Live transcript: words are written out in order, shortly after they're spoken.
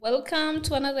Welcome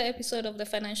to another episode of the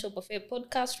Financial Buffet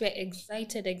podcast. We're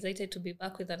excited to be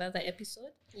back with another episode.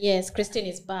 Yes, Christine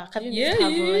is back. Have you missed her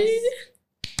voice?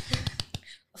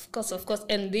 Of course.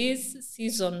 And this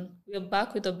season, we're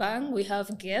back with a bang. We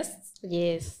have guests.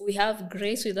 Yes. We have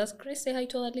Grace with us. Grace, say hi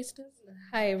to our listeners.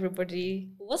 Hi,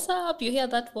 everybody. What's up? You hear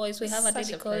that voice? We have a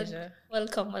lady called. Pleasure.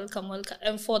 Welcome.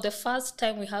 And for the first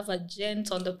time, we have a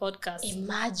gent on the podcast.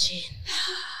 Imagine.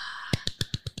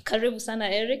 Karibu sana,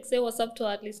 Eric. Say what's up to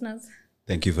our listeners.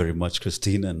 Thank you very much,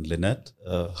 Christine and Lynette.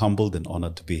 Humbled and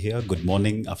honored to be here. Good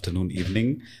morning, afternoon,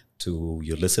 evening to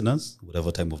your listeners,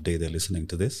 whatever time of day they're listening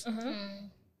to this.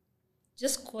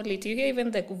 Just quality. You hear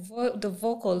even the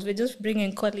vocals, we're just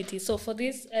bringing quality. So for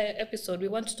this episode, we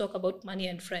want to talk about money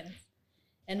and friends.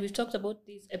 And we've talked about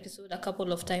this episode a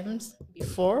couple of times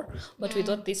before, but we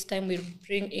thought this time we'd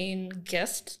bring in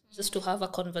guests just to have a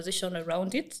conversation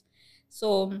around it.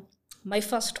 So my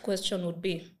first question would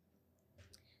be,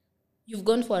 you've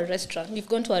gone to a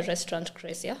restaurant,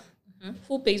 Chris, yeah?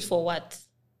 Who pays for what?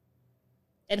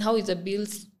 And how is the bill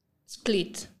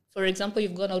split? For example,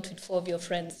 you've gone out with 4 of your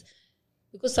friends.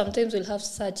 Because sometimes we'll have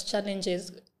such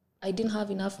challenges. I didn't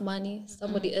have enough money.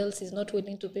 Somebody else is not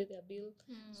willing to pay their bill.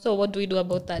 So what do we do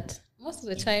about that? Most of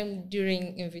the time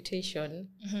during invitation,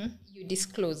 you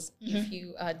disclose. If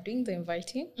you are doing the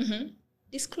inviting,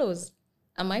 disclose.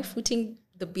 Am I footing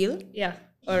the bill? Yeah.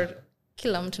 Or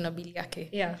kila mtu na bili yake?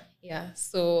 Yeah. Yeah.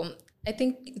 So I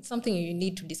think it's something you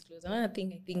need to disclose. Another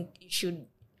thing I think you should,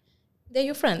 they're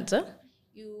your friends, huh?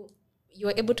 You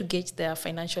are able to gauge their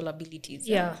financial abilities.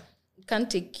 Yeah. You can't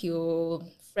take your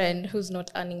friend who's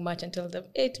not earning much and tell them,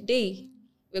 hey, today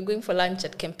we're going for lunch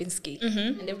at Kempinski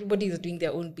and everybody is doing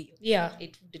their own bill. Yeah.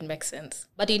 It didn't make sense.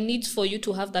 But it needs for you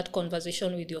to have that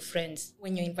conversation with your friends.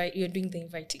 When you're doing the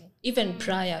inviting. Even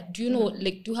prior, do you know,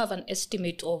 do you have an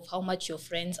estimate of how much your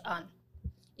friends earn?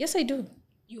 Yes, I do.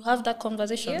 You have that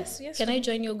conversation? Yes. Can I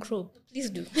join your group? Please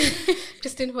do.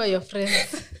 Christine, who are your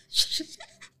friends?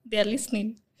 They are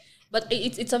listening. But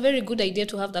it's a very good idea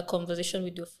to have that conversation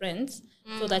with your friends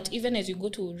so that even as you go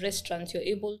to restaurants, you're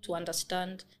able to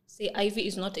understand, say, Ivy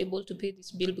is not able to pay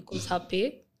this bill because her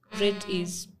pay rate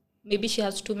is, maybe she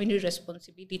has too many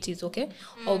responsibilities, okay?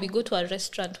 Or we go to a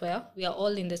restaurant where we are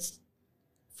all in this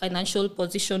financial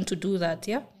position to do that,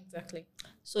 yeah? Exactly.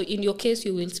 So in your case,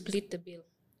 you will split the bill.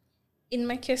 In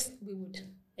my case, we would.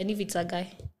 And if it's a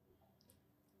guy,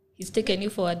 he's taken you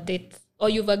for a date, or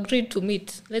you've agreed to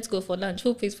meet, let's go for lunch.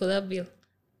 Who pays for that bill?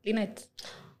 Lynette.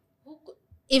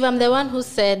 If I'm the one who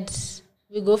said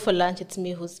we go for lunch, it's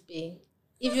me who's paying.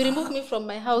 If you remove me from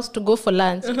my house to go for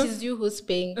lunch, it is you who's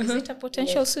paying. Is it a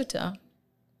potential suitor?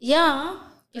 Yeah.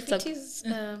 If it is,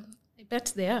 I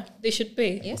bet they are. They should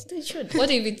pay. Yes, they should. What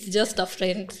if it's just a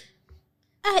friend?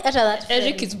 I utter that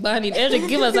Eric friend. is burning. Eric,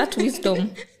 give us that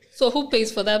wisdom. So who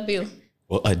pays for that bill?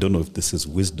 Well, I don't know if this is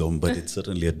wisdom, but it's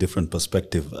certainly a different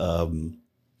perspective.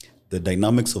 The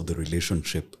dynamics of the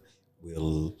relationship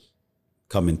will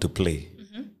come into play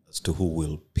as to who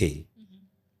will pay.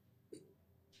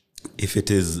 If it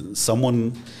is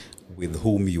someone with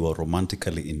whom you are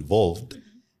romantically involved,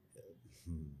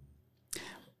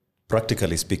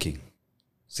 practically speaking,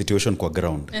 situation kwa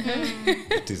ground,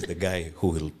 it is the guy who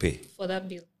will pay. For that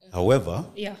bill. However,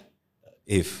 Yeah.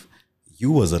 if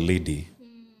you as a lady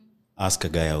ask a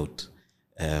guy out,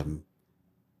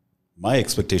 my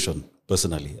expectation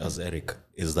personally as Eric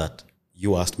is that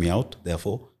you asked me out,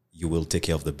 therefore you will take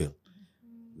care of the bill.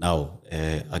 Now,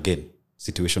 again,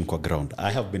 situation qua ground.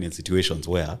 I have been in situations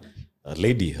where a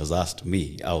lady has asked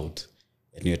me out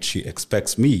and yet she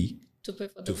expects me To pay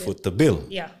for the to bill. foot the bill.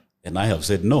 Yeah. And I have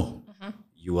said, no,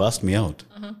 you asked me out.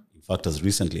 In fact, as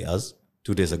recently as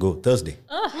 2 days ago, Thursday,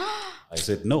 I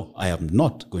said, no, I am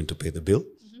not going to pay the bill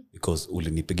because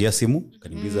ulinipigia simu,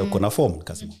 kaniuliza uko na form,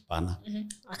 nikasema pana.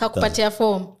 Akakupatia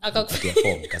form. Akakupatia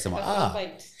form, nikasema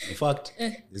in fact,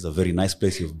 this is a very nice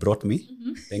place you've brought me.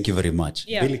 Thank you very much.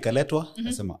 Yeah. Bill ikaletwa,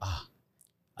 nikasema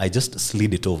I just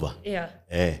slid it over. Yeah.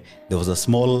 There was a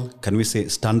small, can we say,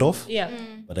 standoff? Yeah.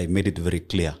 But I made it very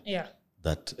clear Yeah.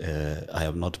 that I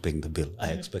am not paying the bill.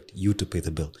 I expect you to pay the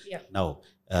bill. Yeah. Now,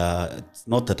 it's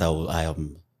not that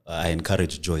I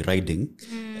encourage joyriding.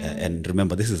 And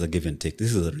remember, this is a give and take.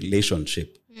 This is a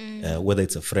relationship, whether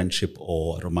it's a friendship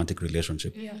or a romantic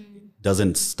relationship. Yeah. It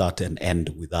doesn't start and end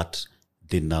with that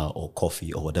dinner or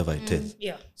coffee or whatever it is.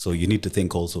 Yeah. So you need to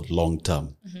think also long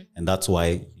term. And that's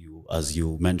why as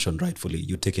you mentioned rightfully,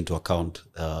 you take into account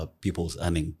people's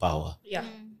earning power. Yeah.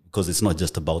 Because it's not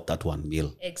just about that one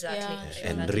meal. Exactly. Yeah.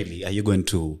 And really, are you going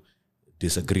to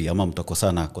disagree? Ama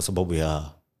mtakosana kwa sababu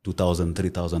ya 2,000,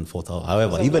 3,000, 4,000.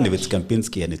 However, even if it's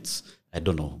Kempinski and it's, I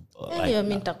don't know. Hiyo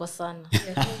mimi nitakosana.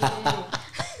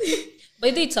 By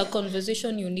the way, it's a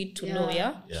conversation you need to know,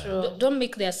 yeah? True. Don't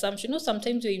make the assumption. You know,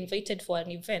 sometimes you're invited for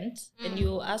an event and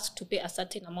you're asked to pay a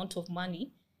certain amount of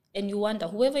money and you wonder,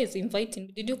 whoever is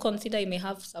inviting, did you consider you may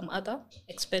have some other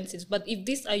expenses? But if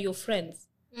these are your friends,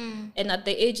 and at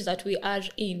the age that we are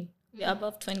in, we're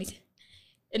above 20,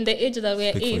 in the age that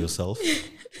we're Speak for in, yourself.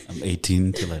 I'm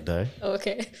 18 till I die.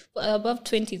 okay, for above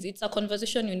 20s, it's a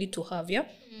conversation you need to have, yeah?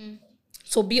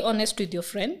 So be honest with your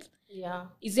friend. Yeah.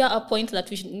 Is there a point that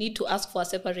we should need to ask for a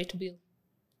separate bill?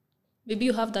 Maybe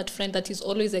you have that friend that is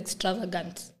always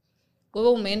extravagant.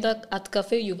 Go umeenda at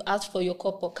cafe, you've asked for your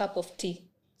cup of tea.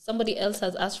 Somebody else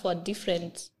has asked for a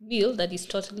different bill that is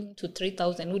totaling to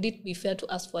 3,000. Would it be fair to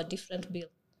ask for a different bill?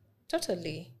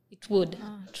 Totally. It would.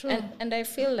 True. And I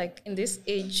feel like in this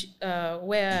age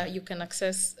where you can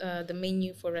access the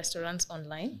menu for restaurants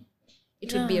online,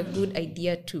 it would be a good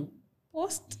idea to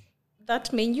post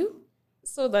that menu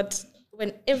so that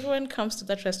when everyone comes to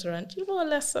that restaurant, you more or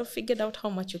less have figured out how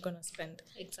much you're going to spend.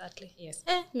 Exactly. Yes.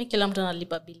 Mi kila mtu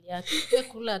analipa bili yake. Wewe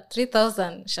kula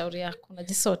 3,000 shauri yako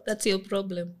unajisort. That's your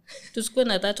problem. Tusikuwe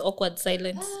na that awkward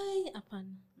silence. Ai,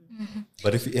 hapana.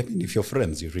 But if you're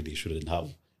friends, you really shouldn't have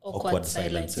awkward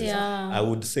silences. Yeah. I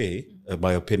would say,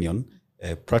 my opinion,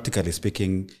 practically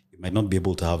speaking, you might not be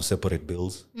able to have separate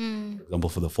bills. For example,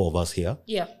 for the four of us here.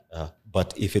 Yeah.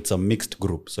 But if it's a mixed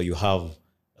group, so you have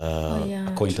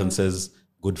acquaintances,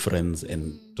 good friends,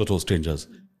 and total strangers,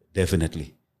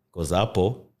 definitely. Because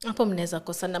hapo mnaweza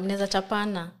kosana, mnaweza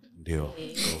chapana. ndio.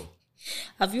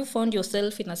 Have you found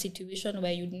yourself in a situation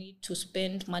where you need to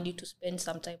spend money to spend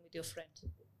some time with your friend?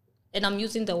 And I'm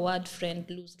using the word friend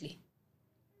loosely.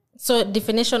 So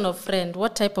definition of friend,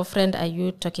 what type of friend are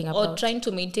you talking Or about? trying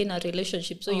to maintain a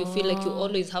relationship. So you feel like you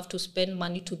always have to spend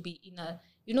money to be in a...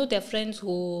 You know, there are friends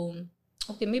who...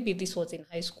 Okay, maybe this was in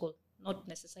high school, not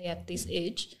necessarily at this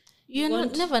age. You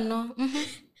never know.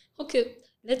 Okay,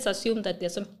 let's assume that there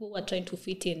are some people who are trying to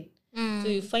fit in. So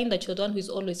you find that you're the one who is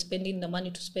always spending the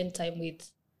money to spend time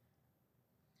with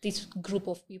this group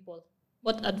of people.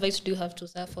 What advice do you have to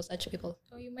have for such people?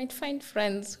 Or you might find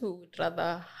friends who would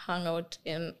rather hang out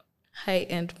in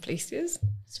high-end places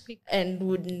and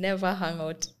would never hang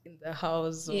out in the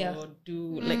house or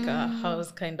do like a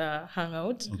house kind of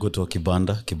hangout. Go to a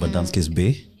Kibandansky's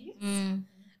Bay.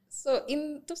 So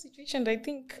in those situations, I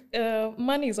think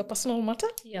money is a personal matter.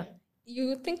 Yeah.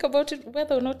 You think about it,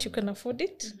 whether or not you can afford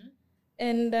it.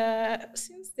 And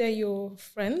since they're your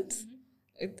friends,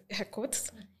 with hair quotes,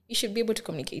 you should be able to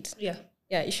communicate. Yeah.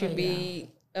 Yeah, you should be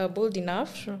bold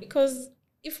enough. Because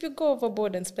if you go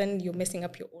overboard and spend, you're messing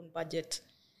up your own budget.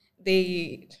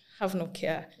 They have no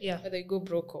care. Yeah. Whether you go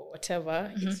broke or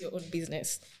whatever, it's your own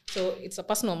business. So it's a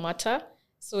personal matter.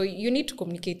 So you need to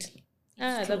communicate.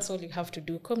 That's all you have to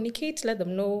do. Communicate, let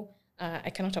them know I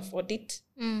cannot afford it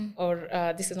or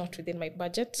this is not within my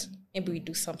budget. Maybe we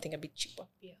do something a bit cheaper.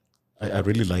 Yeah. I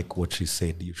really like what she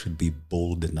said. You should be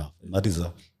bold enough. And that is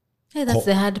Hey, that's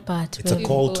the hard part. it's a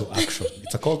call to action.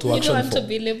 It's a call to You action. don't want to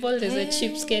be labeled as a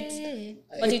cheapskate.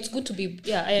 But it's good to be...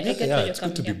 Yeah, I get where you're it's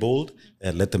good to coming be bold.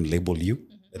 Let them label you.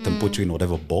 Let them put you in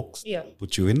whatever box Yeah.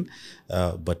 put you in.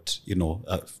 But,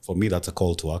 for me, that's a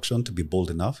call to action, to be bold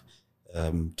enough,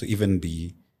 to even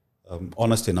be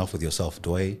honest enough with yourself.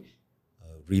 Do I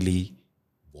really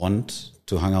want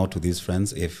to hang out with these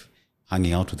friends if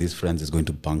hanging out with these friends is going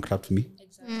to bankrupt me?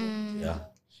 Exactly. Yeah.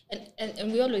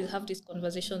 And we always have these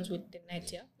conversations with the net,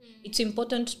 yeah? It's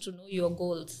important to know your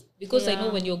goals. Because I know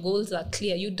when your goals are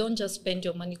clear, you don't just spend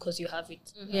your money because you have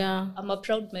it. Yeah. I'm a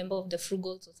proud member of the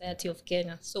Frugal Society of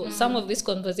Kenya. So some of these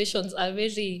conversations are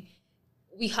very...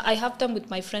 I have them with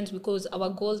my friends because our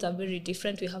goals are very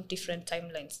different. We have different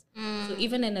timelines. So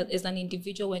even as an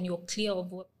individual, when you're clear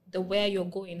of where you're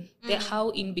going, the how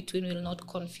in between will not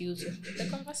confuse you. The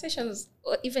conversations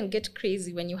even get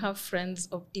crazy when you have friends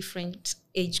of different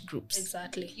age groups.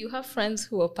 Exactly. You have friends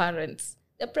who are parents.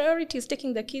 The priority is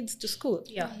taking their kids to school.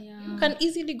 Yeah. You can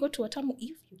easily go to a Tamu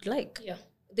if you'd like. Yeah.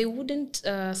 They wouldn't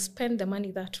spend the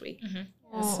money that way.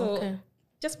 So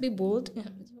just be bold.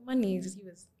 Your money is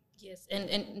yours. Yes,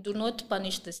 and do not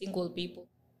punish the single people.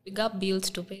 We got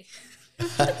bills to pay.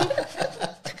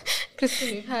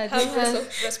 Christine, we've had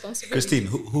Responsibility. Christine,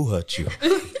 who hurt you?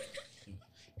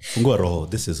 Fungua roho,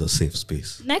 this is a safe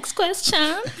space. Next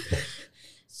question.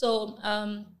 So,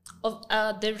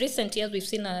 of the recent years, we've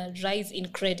seen a rise in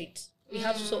credit. We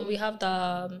have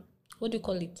the what do you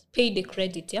call it? Payday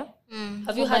credit, yeah.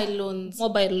 Have you had loans?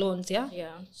 Mobile loans, yeah.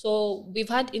 Yeah. So we've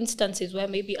had instances where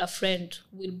maybe a friend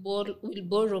will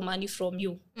borrow money from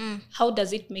you. How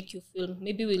does it make you feel?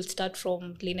 Maybe we'll start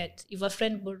from Lynette. If a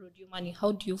friend borrowed you money,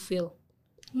 how do you feel?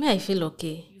 Me, I feel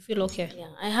okay. You feel okay? Yeah,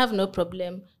 I have no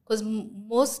problem because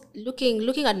most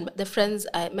looking at the friends,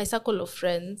 my circle of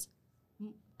friends,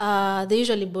 they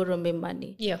usually borrow me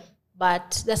money. Yeah.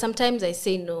 But there's sometimes I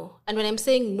say no, and when I'm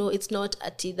saying no, it's not a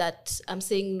tea that I'm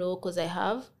saying no because I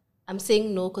have. I'm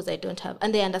saying no because I don't have,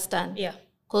 and they understand. Yeah.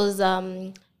 Because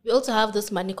we also have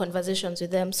those money conversations with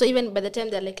them. So even by the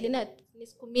time they're like, Lynette,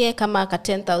 niskumie kama ka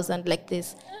 10,000 like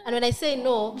this, and when I say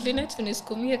no, Lynette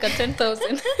niskumie ka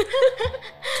 10,000.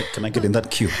 Can I get in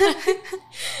that queue?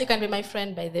 you can be my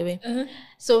friend, by the way.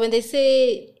 So when they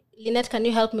say, Lynette, can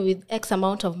you help me with X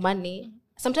amount of money?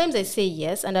 Sometimes I say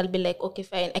yes, and I'll be like, okay,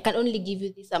 fine. I can only give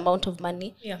you this amount of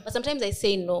money. Yeah. But sometimes I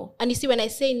say no. And you see, when I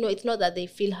say no, it's not that they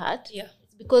feel hurt. Yeah.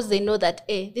 It's because they know that,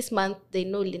 this month they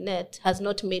know Lynette has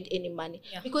not made any money.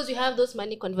 Yeah. Because you have those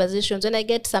money conversations. When I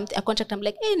get a contract, I'm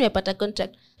like, nimepata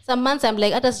contract. Some months I'm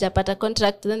like, hata sijapata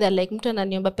contract. Then they're like, mtu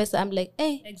ananiomba pesa. I'm like,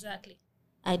 Exactly.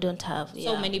 I don't have.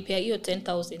 So many pay you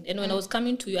 10,000. And when I was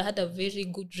coming to you, I had a very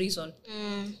good reason.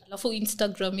 Alafu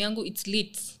Instagram yangu, it's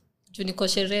lit. Juu niko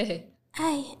sherehe.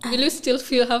 Will you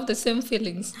still have the same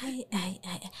feelings?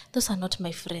 Those are not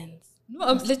my friends.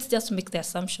 No, let's just make the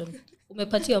assumption.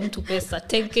 Umepatia mtu pesa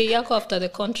 10K yako after the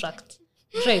contract.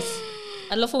 Dress.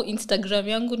 Alafu Instagram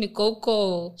yangu niko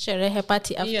huko Sherehe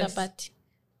party after Yes. party.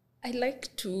 I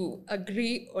like to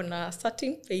agree on a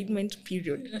certain payment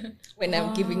period when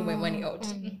I'm giving my money out.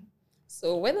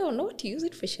 So whether or not you use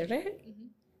it for sherehe,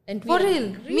 and For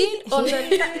real? Me? on the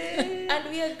and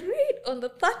we agreed on the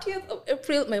 30th of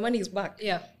April, my money is back.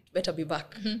 Yeah. It better be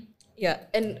back. Yeah,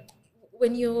 and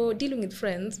when you're dealing with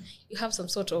friends, you have some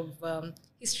sort of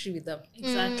history with them.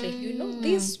 Exactly. You know,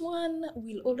 this one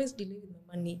will always delay with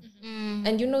my money,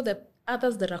 and you know that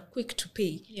others that are quick to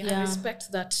pay Yeah.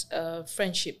 respect that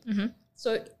friendship.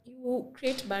 So you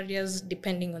create barriers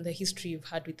depending on the history you've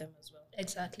had with them as well.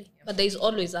 Exactly. But there is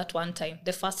always that one time,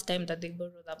 the first time that they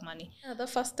borrow that money. Yeah, the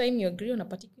first time you agree on a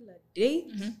particular day,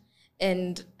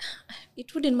 and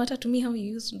it wouldn't matter to me how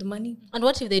you use the money. And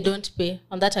what if they don't pay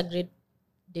on that agreed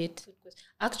date?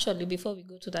 Actually, before we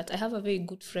go to that, I have a very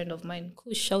good friend of mine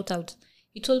who shout out.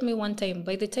 He told me one time,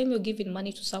 by the time you're giving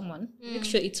money to someone, make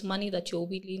sure it's money that you're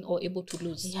willing or able to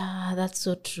lose. Yeah, that's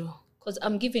so true. Because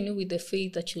I'm giving you with the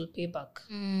faith that you'll pay back.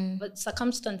 But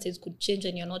circumstances could change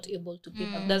and you're not able to pay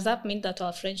back. Does that mean that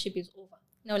our friendship is over?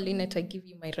 Now, Lynette, I give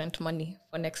you my rent money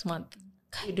for next month.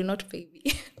 You do not pay me.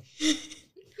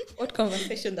 What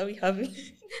conversation are we having?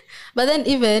 But then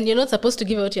even, you're not supposed to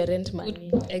give out your rent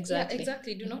money. Exactly. Yeah,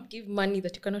 exactly. Do not give money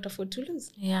that you cannot afford to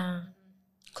lose. Yeah.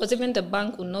 Because even the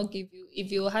bank will not give you,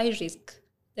 if you're high risk,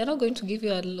 they're not going to give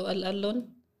you a loan.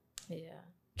 Yeah.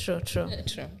 True. True.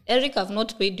 Eric, I've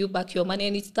not paid you back your money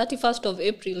and it's 31st of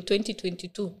April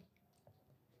 2022.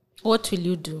 What will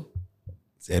you do?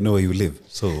 I know where you live,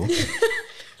 so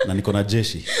na niko na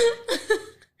jeshi.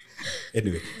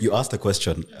 Anyway, you asked the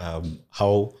question,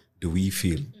 how do we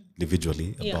feel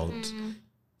individually about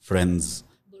friends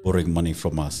borrowing money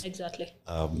from us? Exactly.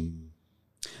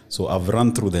 So I've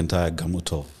run through the entire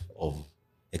gamut of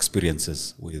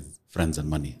experiences with friends and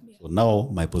money. So now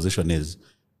my position is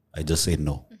I just say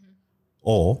no.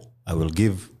 Or I will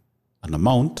give an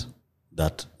amount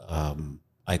that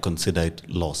I consider it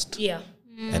lost. Yeah.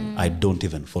 And I don't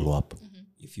even follow up.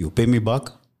 If you pay me back,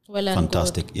 Well and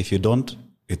fantastic. If you don't,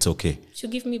 it's okay. You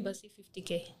give me basi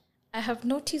 50K. I have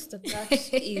noticed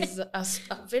that is a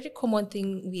very common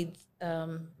thing with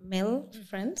male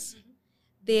friends.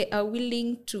 They are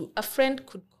willing to, a friend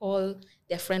could call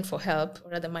their friend for help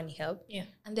or rather money help. Yeah.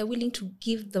 And they're willing to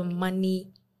give the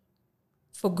money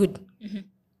for good.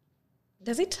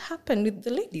 Does it happen with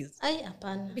the ladies?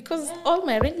 Because all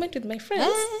my arrangement with my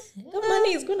friends, the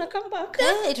money is going to come back.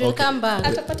 It will come back.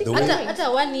 At a particular point.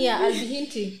 Hata 1 year, I'll be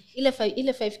hinting. Ile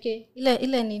 5K.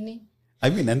 Ile nini. I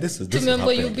mean, and this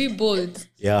Remember, you happened. be bold.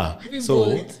 Yeah.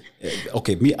 So,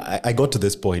 okay, I got to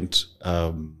this point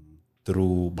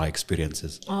through my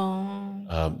experiences.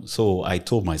 So I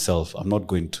told myself, I'm not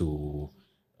going to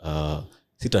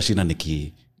sitashinda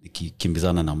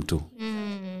nikikimbizana na mtu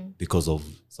because of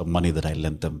some money that I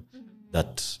lent them.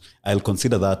 That I'll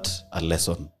consider that a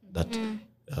lesson. That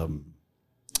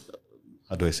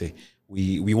how do I say?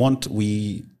 We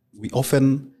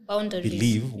often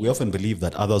Boundaries. we often believe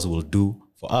that others will do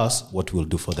for us what we'll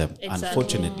do for them. Exactly.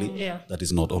 Unfortunately, that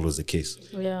is not always the case.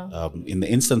 Yeah. In the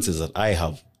instances that I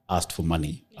have asked for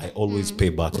money, I always pay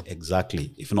back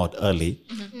exactly, if not early,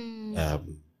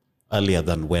 earlier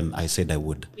than when I said I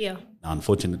would. Yeah. Now,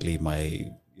 unfortunately,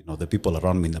 the people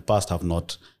around me in the past have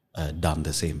not done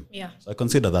the same. Yeah. So I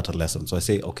consider that a lesson. So I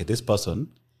say, okay, this person,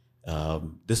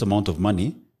 this amount of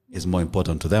money is more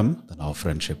important to them than our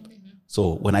friendship.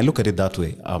 So when I look at it that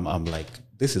way, I'm like,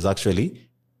 this is actually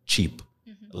cheap.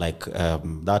 Like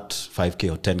that 5K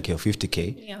or 10K or 50K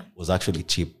Yeah. was actually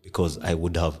cheap because I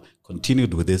would have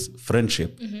continued with this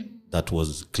friendship that was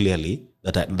clearly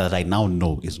that I now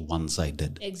know is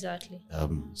one-sided. Exactly.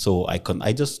 So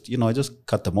I just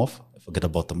cut them off, forget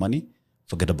about the money,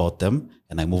 forget about them,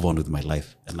 and I move on with my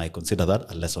life. And I consider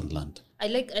that a lesson learned. I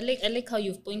like how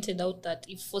you've pointed out that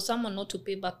if for someone not to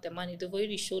pay back the money, they've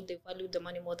already showed they value the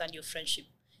money more than your friendship.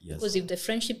 Yes. Because if the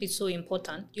friendship is so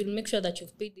important, you'll make sure that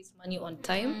you've paid this money on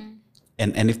time.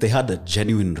 And if they had a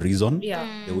genuine reason,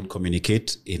 Yeah. they would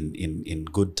communicate in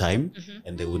good time,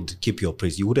 and they would keep your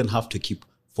praise. You wouldn't have to keep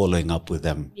following up with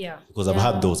them. Yeah. Because I've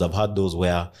had those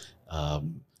where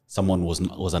someone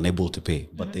was unable to pay,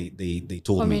 but they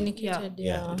told me, Communicated.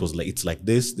 yeah, it was like, it's like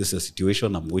this is a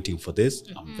situation, I'm waiting for this,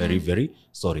 I'm very, very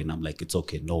sorry. And I'm like, it's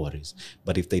okay, no worries.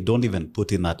 But if they don't even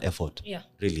put in that effort, Yeah.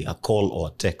 really a call or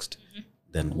a text,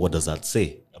 then what does that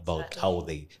say about how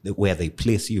where they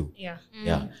place you? Yeah.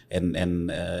 Yeah. And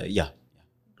yeah.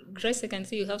 Grace, I can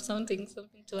see you have something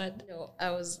to add. No, I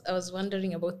was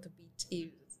wondering about the bit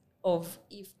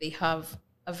if they have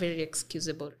a very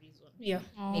excusable reason. Yeah.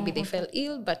 Maybe they fell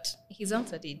ill, but he's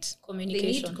answered it. They need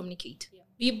Communication. to communicate.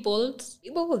 Be bold. Be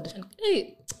bold. And,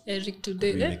 hey, Eric,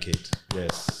 today Communicate.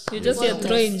 Yes. you just here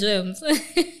throwing gems.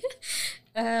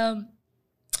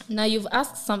 Now you've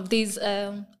asked some these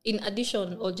in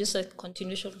addition or just a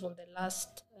continuation from the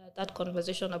last that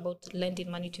conversation about lending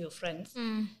money to your friends.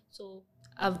 So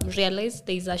I've realized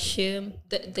there's a shame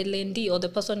the lendee or the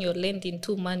person you're lending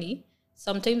to money.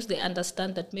 Sometimes they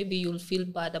understand that maybe you'll feel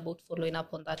bad about following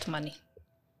up on that money.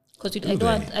 Because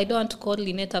I don't want to call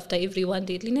Lynette after every one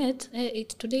day. Lynette,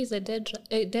 today is a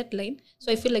deadline.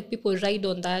 So I feel like people ride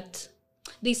on that.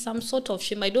 There's some sort of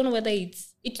shame. I don't know whether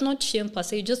it's not shame per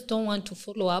se. You just don't want to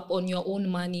follow up on your own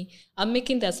money. I'm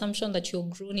making the assumption that you're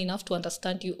grown enough to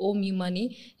understand you owe me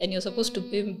money and you're supposed to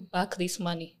pay back this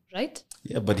money, right?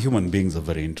 Yeah, but human beings are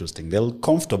very interesting. They'll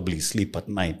comfortably sleep at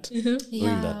night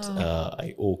knowing that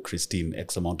I owe Christine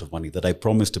X amount of money that I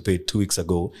promised to pay 2 weeks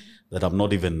ago, that I'm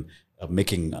not even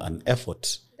making an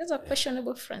effort. Those are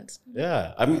questionable friends.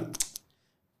 Yeah, I mean,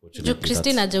 Juu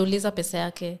Christine hajauliza pesa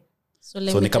yake. So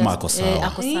ni kama ako sawa.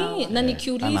 ako sawa. Na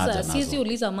nikiuliza Anaja siwezi nazo.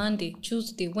 uliza Monday,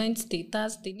 Tuesday, Wednesday,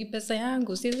 Thursday ni pesa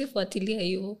yangu, siwezi fuatilia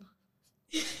hiyo.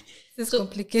 It's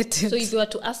complicated. So if you were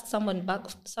to ask someone back,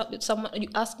 you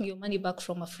ask your money back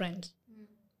from a friend,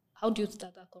 how do you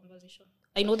start that conversation?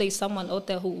 I know there is someone out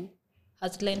there who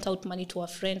has lent out money to a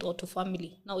friend or to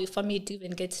family. Now, with family, it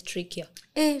even gets trickier.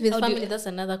 With How do you- family, that's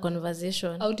another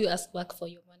conversation. How do you ask back for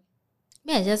your money?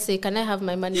 Me, I just say, can I have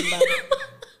my money back?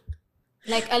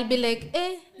 Like, I'll be like,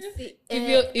 see,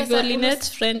 If pesa you're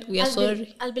Lynette's friend, we are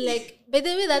sorry. I'll be like, by the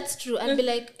way, that's true. I'll be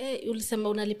like, ulisema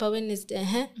unalipa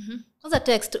Wednesday, Kwanza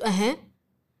text,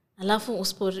 alafu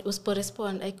usipo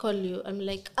respond, I call you. I'm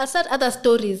like, I'll start other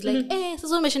stories. Like,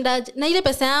 sasa umeshindaje? Na ile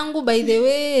pesa yangu, by the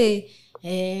way.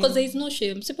 Because there is no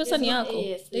shame. Si pesa ni yako.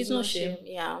 Yes, There is no shame.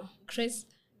 Yeah. Grace,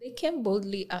 They came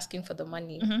boldly asking for the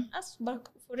money. Ask back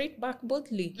for it back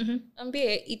boldly. And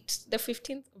it's the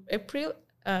 15th of April.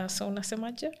 So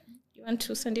unasemaje? You want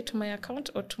to send it to my account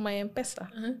or to my M-Pesa?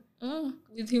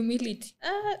 with humility.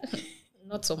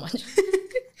 Not so much.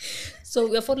 So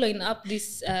we're following up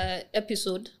this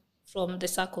episode from the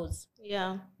circles.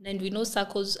 Yeah. And we know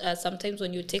circles, sometimes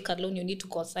when you take a loan, you need to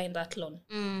consign that loan.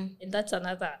 And that's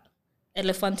another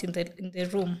elephant in the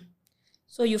room.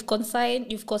 So you've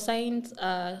consigned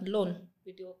a loan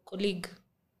with your colleague.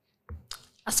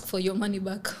 Ask for your money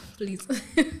back, please.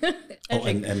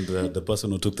 and the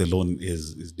person who took the loan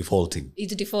is defaulting.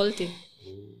 It's defaulting.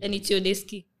 And it's your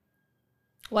deski.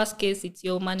 Worst case, it's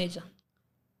your manager.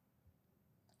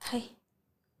 Hi.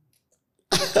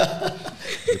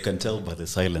 You can tell by the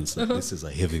silence that this is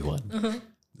a heavy one.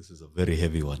 This is a very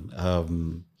heavy one.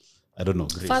 I don't know.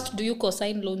 Grace. First, do you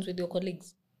consign loans with your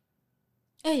colleagues?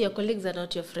 Your colleagues are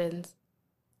not your friends.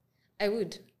 I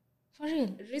would. For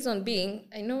real? Reason being,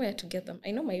 I know where to get them.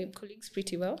 I know my colleagues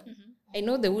pretty well. I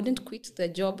know they wouldn't quit their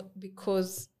job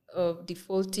because of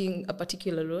defaulting a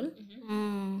particular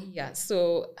loan. Yeah,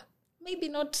 so maybe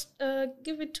not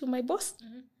give it to my boss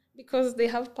because they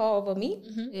have power over me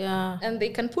Yeah. and they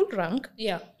can pull rank.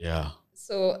 Yeah. Yeah.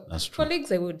 So That's true.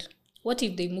 colleagues, I would. What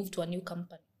if they move to a new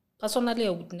company? Personally, I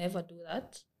would never do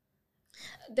that.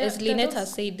 As There- Lynette there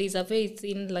has said, there's a very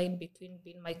thin line between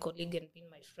being my colleague and being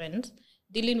my friend.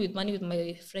 Dealing with money with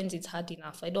my friends is hard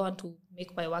enough. I don't want to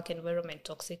make my work environment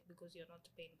toxic because you're not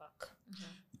paying back.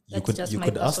 That's You my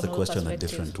could ask the personal question a perspective.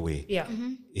 different way. Yeah.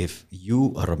 If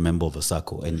you are a member of a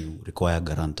SACCO and you require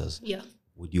guarantors, Yeah.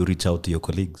 would you reach out to your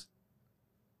colleagues?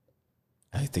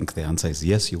 I think the answer is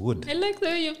yes, you would. I like the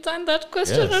way you've turned that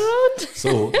question Yes. around.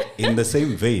 So, in the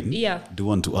same vein, Yeah. do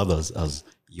unto others as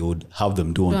you would have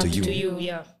them do unto you. To you,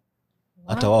 yeah.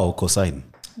 Hata wao cosign.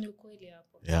 Ni ukweli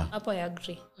hapo. Yeah. Hapo I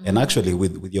agree. And actually,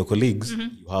 with your colleagues,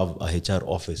 you have a HR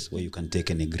office where you can take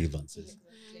any grievances.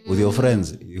 With your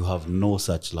friends, you have no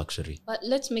such luxury. But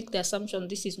let's make the assumption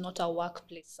this is not a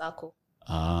workplace circle.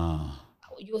 Ah,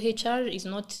 Your HR is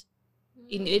not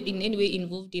in any way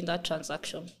involved in that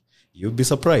transaction. you'd be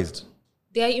surprised.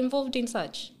 They are involved in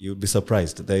such. You'd be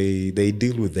surprised.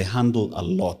 They handle a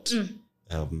lot.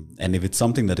 And if it's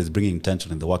something that is bringing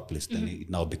tension in the workplace, then it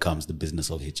now becomes the business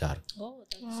of HR. Oh,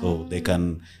 that's So they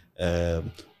can,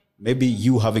 maybe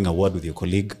you having a word with your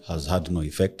colleague has had no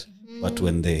effect. But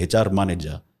when the HR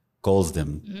manager calls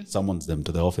them, summons them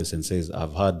to the office and says,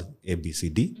 I've had A, B, C,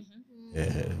 D,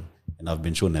 and I've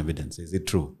been shown evidence. Is it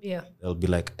true? yeah. They'll be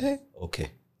like,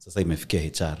 okay, sasa imefikia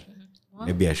HR.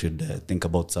 Maybe I should think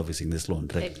about servicing this loan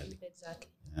regularly.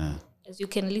 Exactly. Yeah. As you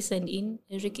can listen in,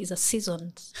 Eric is a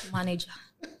seasoned manager.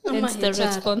 I'm a Hence the HR.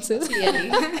 responses.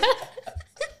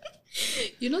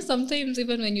 You know, sometimes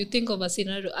even when you think of a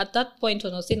scenario, at that point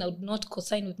when I was saying I would not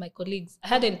co-sign with my colleagues, I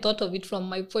hadn't thought of it from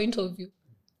my point of view.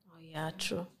 Oh yeah,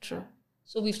 true.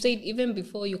 So we've said even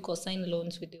before you co-sign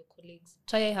loans with your colleagues,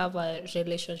 try and have a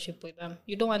relationship with them.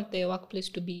 You don't want the workplace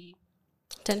to be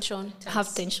Tension.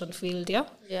 have tension filled, yeah?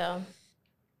 Yeah.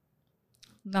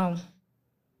 Now,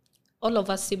 all of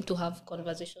us seem to have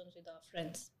conversations with our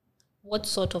friends. What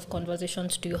sort of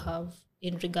conversations do you have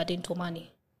in regarding to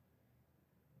money?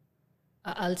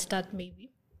 I'll start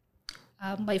maybe.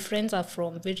 My friends are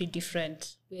from very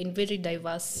different, we're in very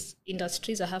diverse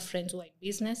industries. I have friends who are in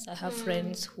business. I have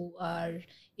friends who are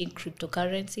in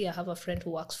cryptocurrency. I have a friend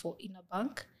who works in a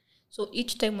bank. So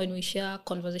each time when we share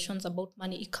conversations about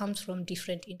money, it comes from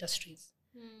different industries.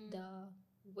 The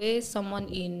way someone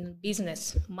in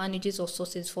business manages or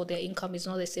sources for their income is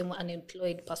not the same way an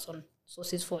employed person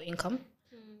sources for income.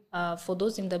 For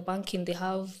those in the banking, they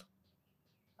have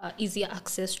easier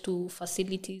access to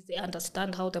facilities. They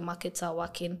understand how the markets are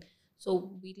working.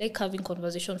 So we like having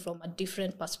conversation from a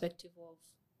different perspective of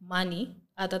money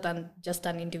other than just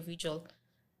an individual.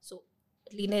 So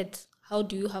Lynette, how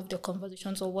do you have the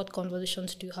conversations, or what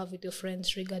conversations do you have with your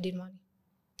friends regarding money?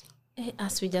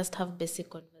 As we just have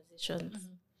basic conversations.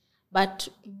 But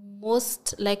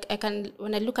most, like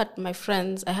when I look at my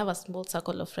friends, I have a small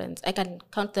circle of friends. I can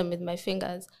count them with my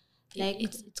fingers. Like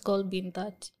It's called being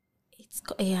that.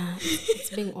 it's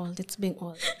being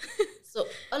old. So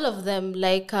all of them,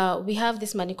 like we have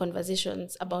these money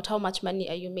conversations about how much money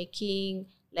are you making,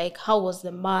 like how was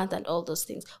the month and all those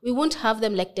things. We won't have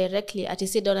them like directly at you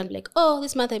sit down and be like, oh,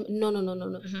 this month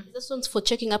no. This one's for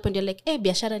checking up and you're like,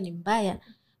 biashara ni mbaya,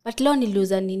 but leo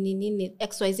niliuza nini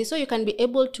XYZ. So you can be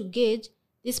able to gauge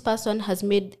this person has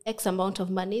made X amount of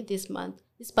money this month.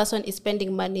 This person is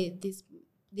spending money this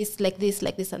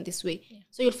and this way. Yeah.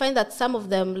 So you'll find that some of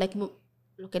them, like,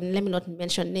 look, and let me not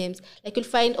mention names, like you'll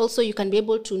find also you can be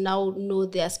able to now know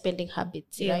their spending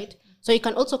habits, right? So you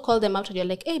can also call them out and you're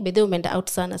like, bedhe umeenda out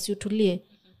sana, si utulie.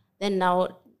 Then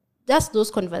now, just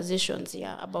those conversations,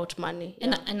 about money.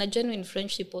 Yeah. And a genuine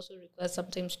friendship also requires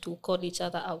sometimes to call each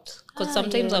other out. Because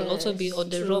sometimes I'll also be on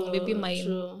the wrong. Maybe my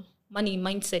money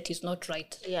mindset is not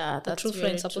right. Yeah, the that's true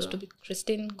friend is very supposed true. to be,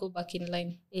 Christine, go back in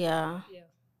line. Yeah.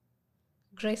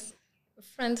 Grace?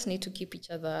 Friends need to keep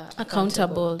each other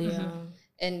Accountable, yeah.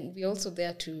 And we're also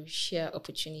there to share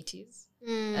opportunities.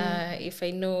 If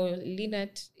I know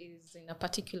Lynette is in a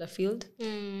particular field,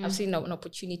 I've seen an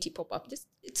opportunity pop up.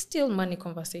 It's still money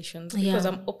conversations because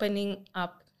I'm opening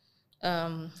up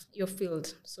your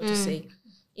field, so to say.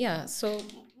 Yeah, so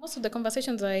most of the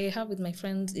conversations I have with my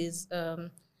friends is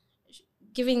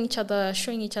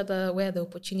showing each other where the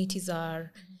opportunities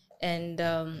are, and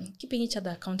keeping each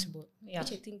other accountable, which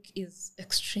I think is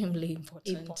extremely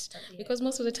important. Because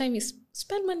most of the time you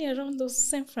spend money around those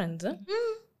same friends.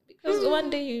 Because one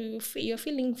day you're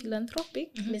feeling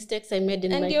philanthropic. Mistakes I made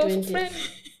in my and your 20s.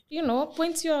 friend,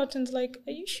 points you out and is like,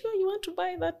 are you sure you want to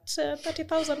buy that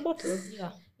 30,000 bottles?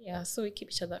 Yeah, so we keep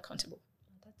each other accountable.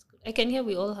 That's good. I can hear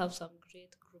we all have some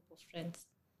great group of friends.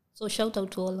 So shout out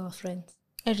to all our friends.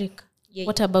 Eric,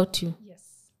 what about you? Yes.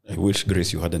 I wish,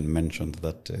 Grace, you hadn't mentioned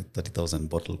that 30,000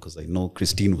 bottle, because I know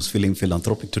Christine was feeling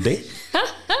philanthropic today.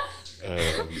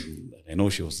 I know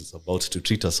she was about to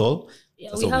treat us all.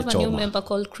 Yeah, we have a new member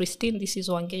called Christine. This is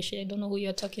Wangeshi. I don't know who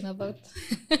you're talking about.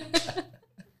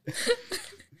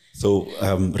 So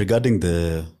regarding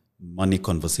the money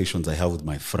conversations I have with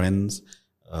my friends,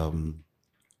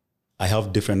 I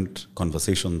have different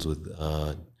conversations with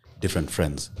different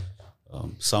friends.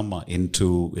 Some are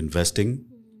into investing.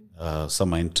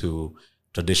 Some are into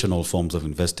traditional forms of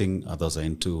investing. Others are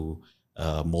into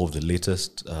more of the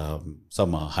latest.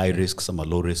 Some are high risk, some are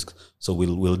low risk. So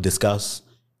we'll discuss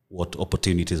what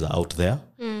opportunities are out there,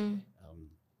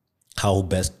 how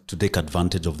best to take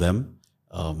advantage of them.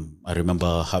 I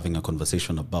remember having a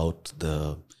conversation about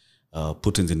the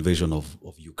Putin's invasion of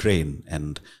Ukraine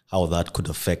and how that could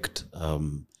affect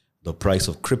the price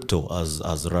of crypto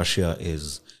as Russia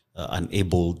is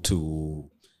unable to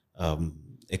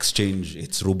exchange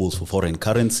its rubles for foreign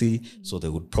currency. So they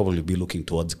would probably be looking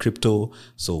towards crypto.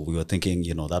 So we were thinking,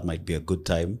 that might be a good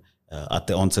time at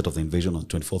the onset of the invasion on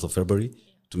 24th of February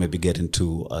to maybe get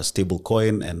into a stable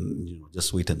coin and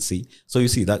just wait and see. So you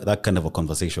see that kind of a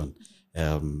conversation.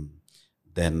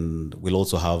 Then we'll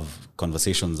also have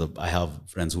conversations. I have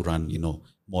friends who run,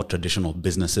 more traditional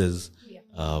businesses.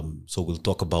 So we'll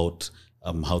talk about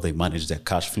how they manage their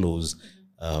cash flows,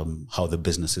 how the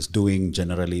business is doing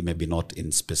generally, maybe not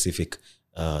in specific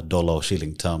dollar or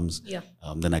shilling terms.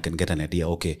 Then I can get an idea,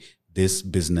 okay, this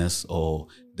business or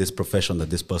this profession that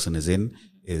this person is in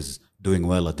is doing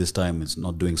well at this time, it's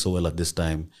not doing so well at this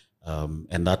time.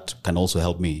 And that can also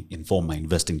help me inform my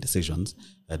investing decisions.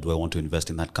 Do I want to invest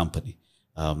in that company?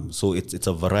 So it's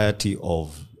a variety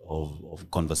of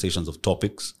conversations, of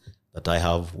topics that I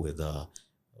have with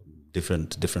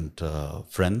different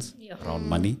friends around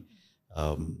money.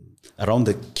 Around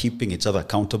the keeping each other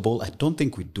accountable, I don't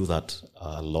think we do that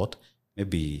a lot.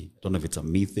 Maybe, I don't know if it's a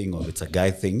me thing or if it's a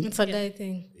guy thing. It's a guy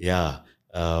thing. Yeah.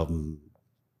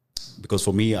 Because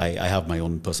for me, I have my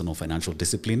own personal financial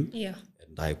discipline. Yeah.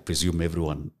 And I presume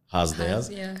everyone has theirs.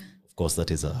 Yeah. Of course,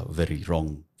 that is a very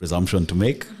wrong presumption to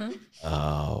make.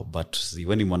 But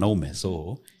when ni mwanaume,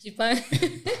 so...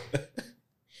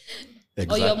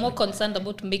 Or you're more concerned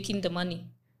about making the money.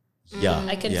 Yeah.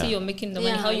 I can see you're making the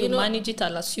money. Yeah, How you manage it,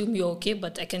 I'll assume you're okay,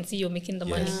 but I can see you're making the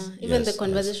money. Even the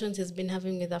conversations he's been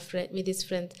having with his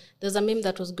friends. There's a meme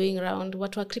that was going around,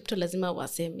 watu wa crypto lazima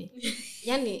waseme.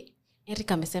 Yani, Eric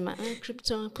amesema,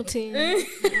 crypto, Putin.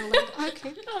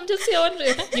 Okay. I'm just here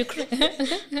wondering.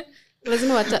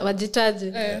 Lazima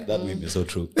wajitaje. That meme is so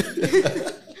true.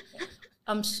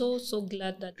 I'm so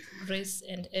glad that Grace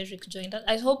and Eric joined us.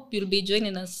 I hope you'll be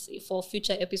joining us for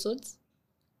future episodes.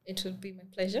 It would be my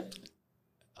pleasure.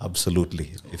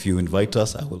 Absolutely. If you invite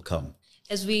us, I will come.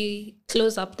 As we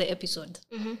close up the episode,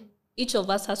 each of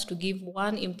us has to give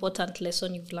one important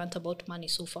lesson you've learned about money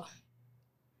so far.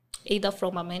 Either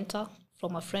from a mentor,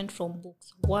 from a friend, from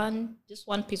books. Just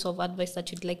one piece of advice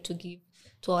that you'd like to give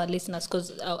to our listeners,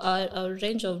 because our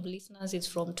range of listeners is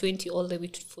from 20 all the way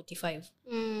to 45.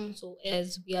 So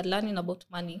as we are learning about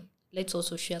money, let's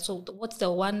also share. So what's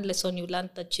the one lesson you learned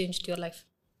that changed your life?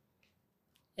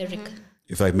 Eric.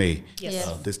 If I may, Yes.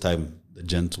 this time the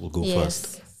gent will go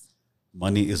first.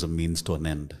 Money is a means to an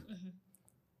end.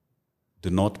 Do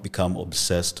not become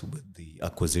obsessed with the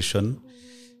acquisition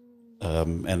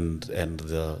and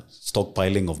the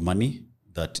stockpiling of money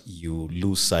that you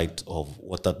lose sight of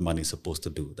what that money is supposed to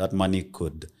do. That money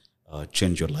could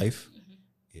change your life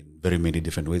in very many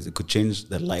different ways. It could change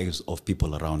the lives of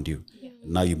people around you.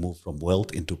 And now you move from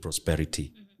wealth into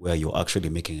prosperity, where you're actually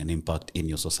making an impact in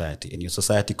your society. And your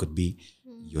society could be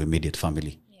your immediate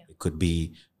family. It could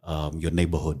be your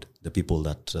neighborhood, the people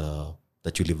that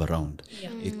you live around.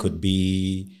 It could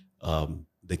be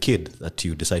the kid that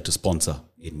you decide to sponsor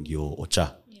in your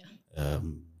OCHA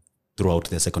throughout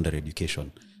their secondary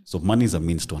education. So money is a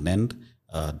means to an end.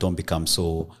 Don't become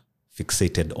so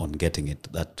fixated on getting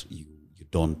it that you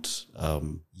don't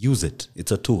use it.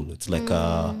 It's a tool. It's like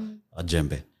a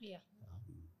djembe.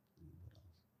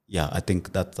 I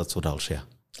think that's what I'll share.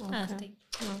 Okay.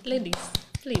 Ladies,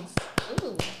 please.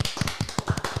 Ooh.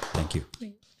 Thank you.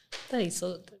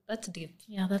 That's deep.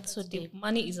 Yeah, that's so deep.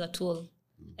 Money is a tool.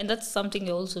 And that's something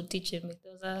you're also teaching me.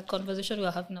 There was a conversation we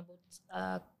were having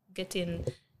about getting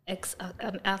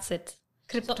an asset.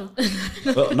 Crypto.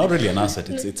 Well, not really an asset.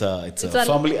 It's a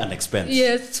family and expense.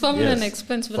 Yes, it's family and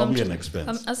expense. But family and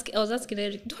expense. I was asking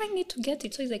Eric, do I need to get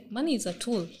it? So he's like, money is a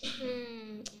tool.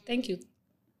 Thank you.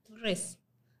 Grace.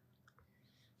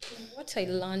 What I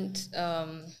learned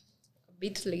a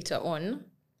bit later on,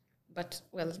 but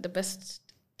the best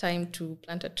time to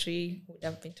plant a tree would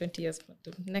have been 20 years, but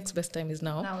the next best time is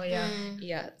now.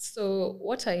 Yeah. So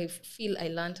what I feel I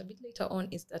learned a bit later on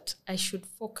is that I should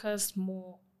focus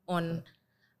more on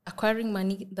acquiring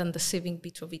money than the saving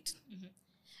bit of it.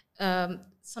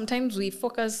 Sometimes we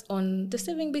focus on the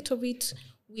saving bit of it.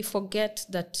 We forget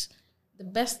that the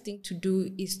best thing to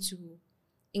do is to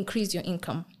increase your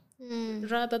income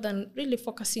rather than really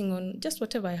focusing on just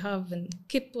whatever I have and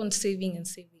keep on saving and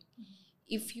saving.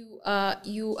 If you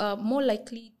are more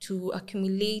likely to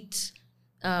accumulate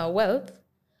wealth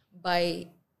by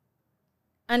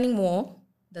earning more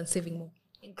than saving more.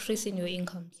 Increasing your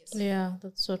income. Yeah,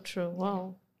 that's so true.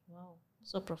 Wow.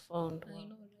 So profound. Wow. I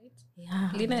know, right? Yeah.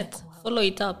 Lynette, follow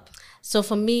it up. So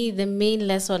for me, the main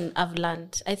lesson I've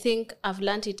learned, I think I've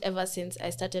learned it ever since I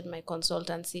started my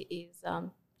consultancy, is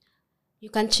you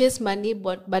can chase money,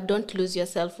 but don't lose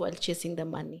yourself while chasing the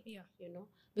money. Yeah. You know,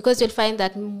 because you'll find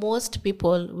that most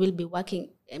people will be working,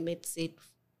 let's say,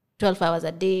 12 hours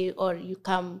a day, or you're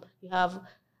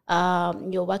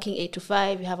working 8 to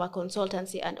 5, you have a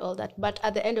consultancy and all that. But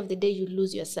at the end of the day, you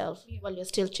lose yourself while you're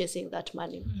still chasing that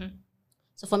money.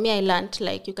 So for me, I learned,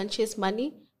 like, you can chase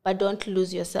money, but don't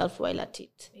lose yourself while at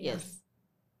it. Yes.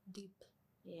 Deep.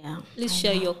 Yeah. Please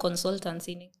share your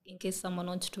consultancy in case someone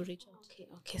wants to reach out.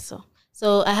 Okay.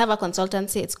 So I have a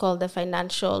consultancy. It's called the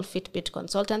Financial Fitbit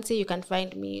Consultancy. You can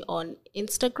find me on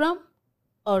Instagram,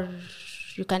 or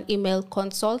you can email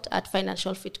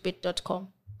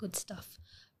consult@financialfitbit.com. Good stuff.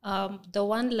 The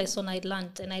one lesson I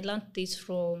learned, and I learned this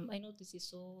from, I know this is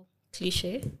so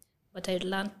cliche, but I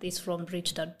learned this from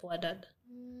Rich Dad Poor Dad.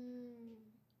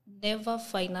 Never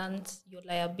finance your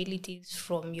liabilities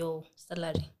from your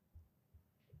salary.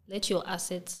 Let your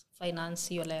assets finance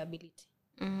your liability.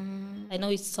 I know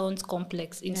it sounds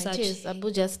complex in such. Cheers. Abu,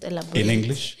 just elaborate. In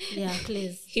English? Yeah,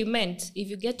 please. He meant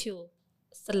if you get your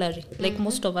salary, like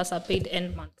most of us are paid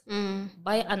end month,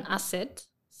 buy an asset.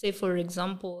 Say, for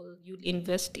example, you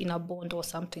invest in a bond or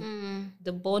something.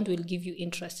 The bond will give you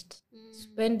interest.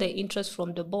 Spend the interest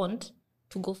from the bond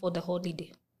to go for the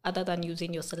holiday, other than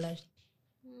using your salary.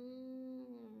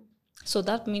 So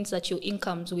that means that your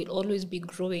incomes will always be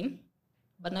growing,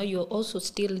 but now you're also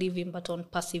still living, but on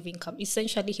passive income.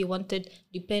 Essentially, he wanted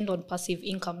depend on passive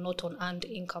income, not on earned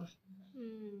income.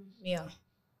 Yeah.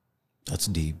 That's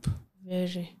deep.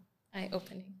 Very.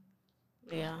 Eye-opening.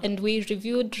 Yeah. And we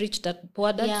reviewed Rich Dad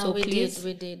Poor Dad, Yeah, so we please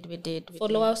did.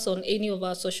 follow us on any of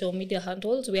our social media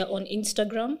handles. We are on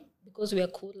Instagram because we are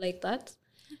cool like that.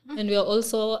 And we are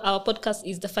also, our podcast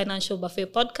is the Financial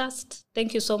Buffet Podcast.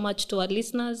 Thank you so much to our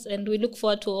listeners, and we look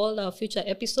forward to all our future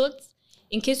episodes.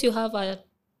 In case you have a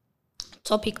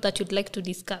topic that you'd like to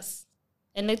discuss,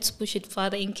 and let's push it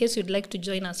further, in case you'd like to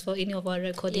join us for any of our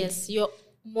recordings. Yes, you're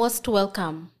most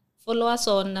welcome. Follow us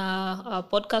on our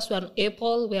podcast. We're on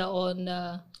Apple. We are on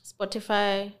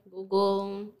Spotify,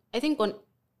 Google, I think on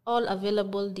all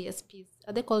available DSPs.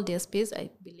 Are they called DSPs?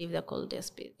 I believe they're called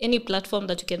DSPs. any platform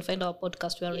that you can find our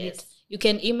podcast. We are on Yes. it. You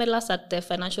can email us at the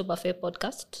Financial Buffet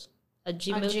Podcast at At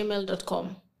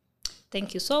gmail.com.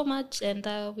 Thank you so much, and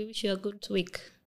we wish you a good week.